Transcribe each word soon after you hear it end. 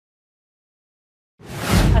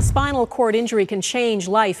A spinal cord injury can change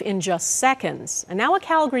life in just seconds. And now a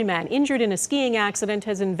Calgary man injured in a skiing accident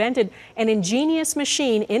has invented an ingenious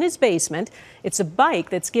machine in his basement. It's a bike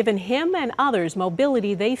that's given him and others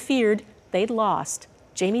mobility they feared they'd lost.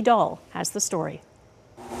 Jayme Doll has the story.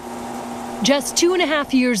 Just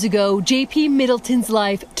 2.5 years ago, J.P. Middleton's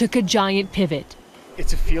life took a giant pivot.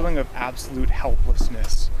 It's a feeling of absolute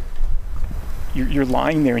helplessness. You're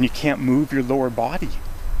lying there and you can't move your lower body.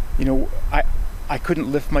 You know, I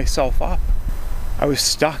couldn't lift myself up. I was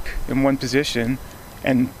stuck in one position,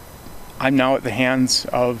 and I'm now at the hands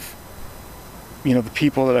of, the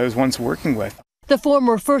people that I was once working with. The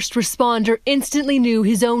former first responder instantly knew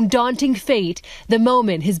his own daunting fate the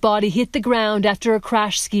moment his body hit the ground after a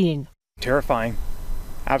crash skiing. Terrifying,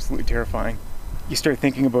 absolutely terrifying. You start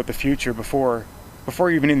thinking about the future before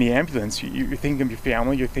you're even in the ambulance. You're thinking of your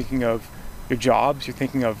family, you're thinking of your jobs, you're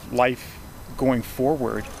thinking of life going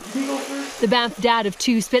forward. The Banff dad of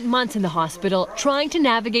 2 spent months in the hospital trying to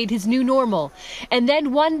navigate his new normal. And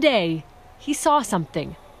then one day, he saw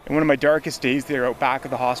something. In one of my darkest days there out back of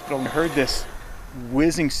the hospital, I heard this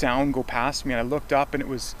whizzing sound go past me, and I looked up and it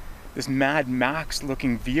was this Mad Max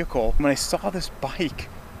looking vehicle. When I saw this bike,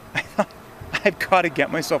 I thought, I've got to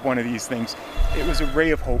get myself one of these things. It was a ray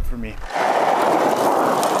of hope for me.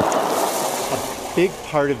 A big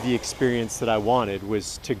part of the experience that I wanted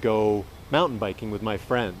was to go mountain biking with my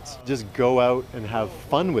friends. Just go out and have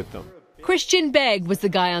fun with them. Christian Begg was the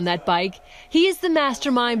guy on that bike. He is the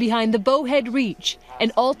mastermind behind the Bowhead Reach,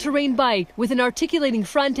 an all-terrain bike with an articulating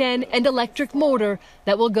front end and electric motor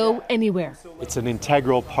that will go anywhere. It's an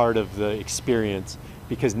integral part of the experience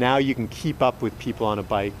because now you can keep up with people on a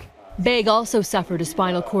bike. Begg also suffered a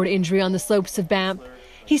spinal cord injury on the slopes of Banff.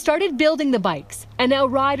 He started building the bikes, and now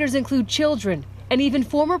riders include children and even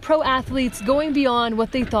former pro athletes going beyond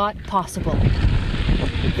what they thought possible.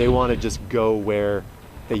 They want to just go where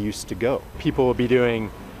they used to go. People will be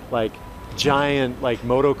doing giant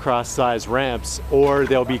motocross size ramps, or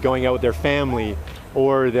they'll be going out with their family,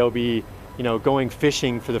 or they'll be going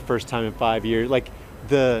fishing for the first time in 5 years.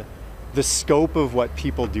 The scope of what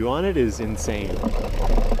people do on it is insane.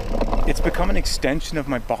 It's become an extension of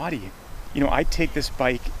my body. I take this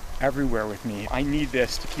bike everywhere with me. I need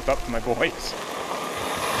this to keep up with my boys.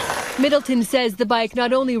 Middleton says the bike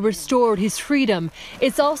not only restored his freedom,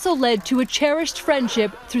 it's also led to a cherished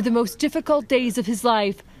friendship through the most difficult days of his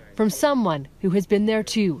life from someone who has been there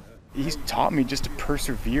too. He's taught me just to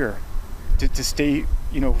persevere, to stay,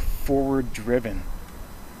 forward driven,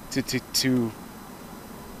 to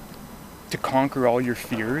conquer all your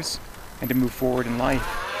fears and to move forward in life.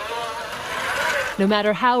 No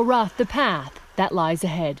matter how rough the path that lies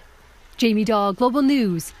ahead. Jayme Doll, Global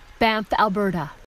News, Banff, Alberta.